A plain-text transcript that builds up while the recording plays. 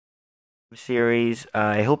series.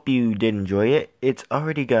 I hope you did enjoy it. It's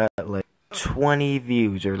already got like 20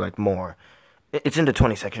 views or like more. It's in the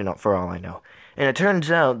 20 section for all I know. And it turns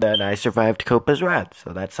out that I survived Copa's wrath,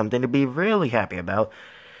 so that's something to be really happy about.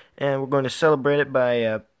 And we're going to celebrate it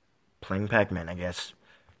by playing PacMan, I guess.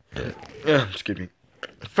 Excuse me.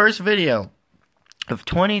 First video of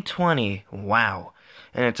 2020. Wow.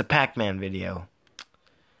 And it's a PacMan video.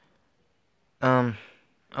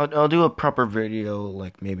 I'll do a proper video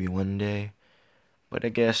like maybe one day, but I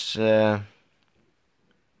guess yeah,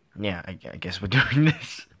 I guess we're doing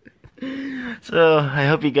this. So I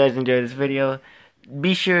hope you guys enjoyed this video.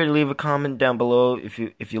 Be sure to leave a comment down below if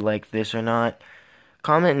you like this or not.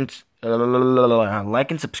 Comment and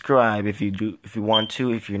like and subscribe if you want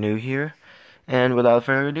to, if you're new here. And without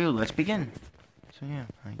further ado, let's begin. So yeah,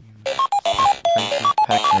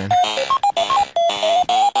 PacMan.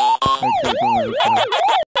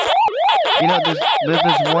 You know, this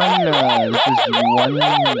is one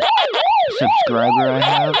subscriber I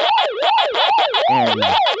have, and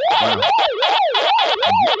wow,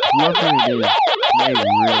 whoever it is, they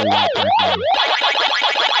really like PacMan.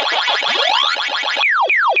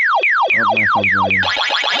 All my friends are here.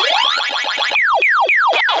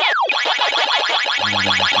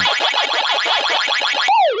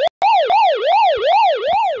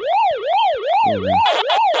 Oh, yeah.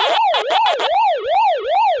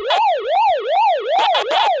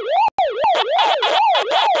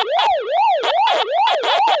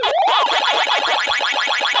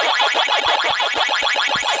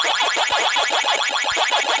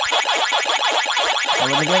 Oh,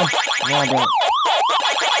 let me go. No, I don't.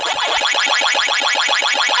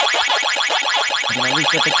 I can at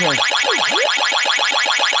least get the kill.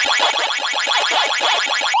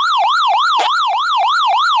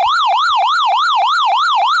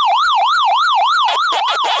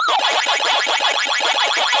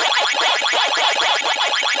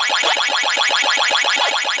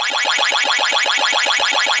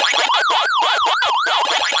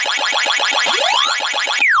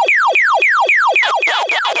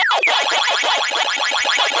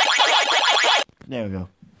 There we go.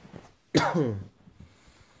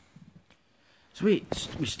 Sweet,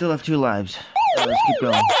 we still have 2 lives. Let's keep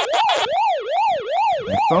going.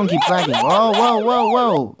 My phone keeps lagging. Oh,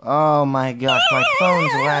 whoa. Oh my gosh, my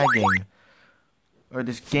phone's lagging. Or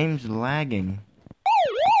this game's lagging.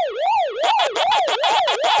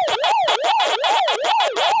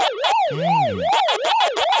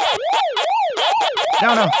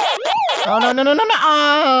 Dang it. No. Oh, no.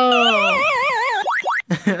 Oh!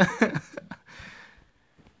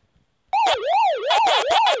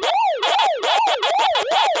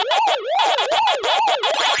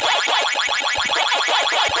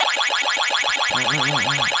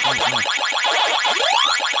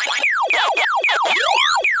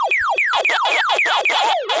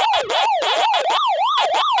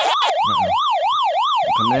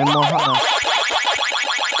 Coming in more hot now.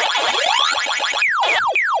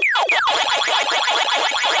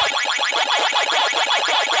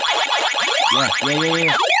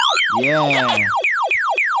 Yeah.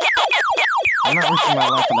 I'm not risking my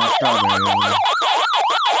life for that strawberry over there.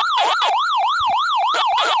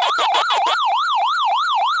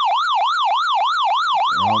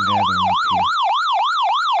 They're all gathering up here.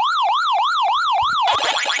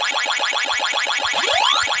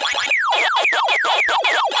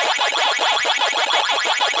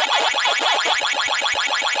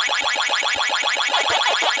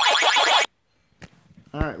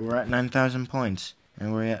 Alright, we're at 9,000 points.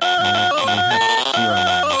 And we have 0 lives.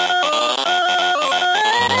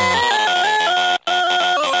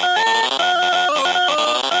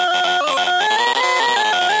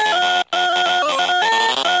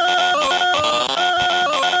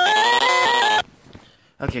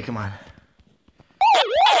 Okay, come on.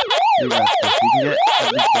 We got this. We can get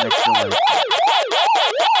at least an extra life.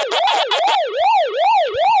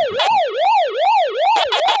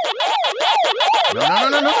 No.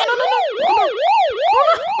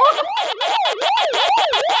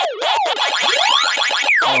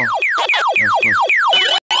 Oh, that was close.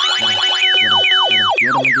 Get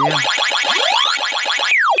him again.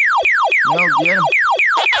 No, get him.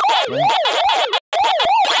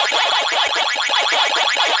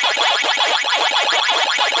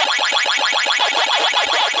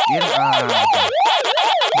 Get him. Okay.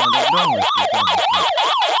 No, don't risk it.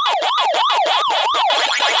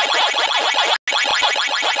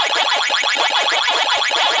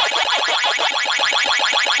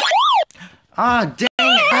 Ah, dang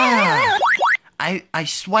it! I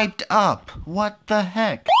swiped up. What the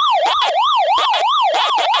heck?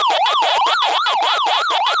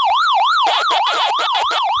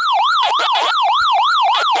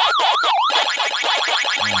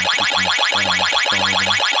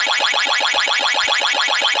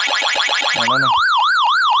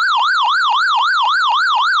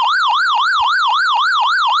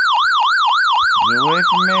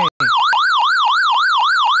 from me.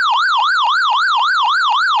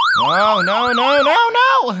 No, no, no, no,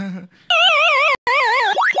 no!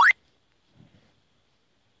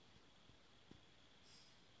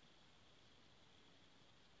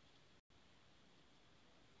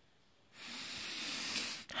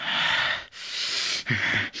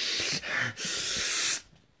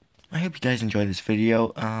 I hope you guys enjoyed this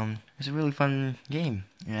video. It's a really fun game,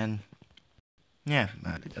 and yeah,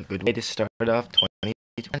 a good way to start off 2020.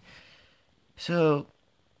 So,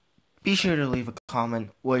 be sure to leave a comment.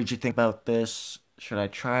 What did you think about this? Should I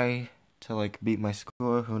try to, like, beat my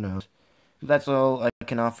score? Who knows? That's all I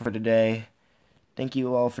can offer for today. Thank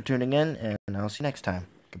you all for tuning in, and I'll see you next time.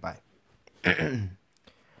 Goodbye.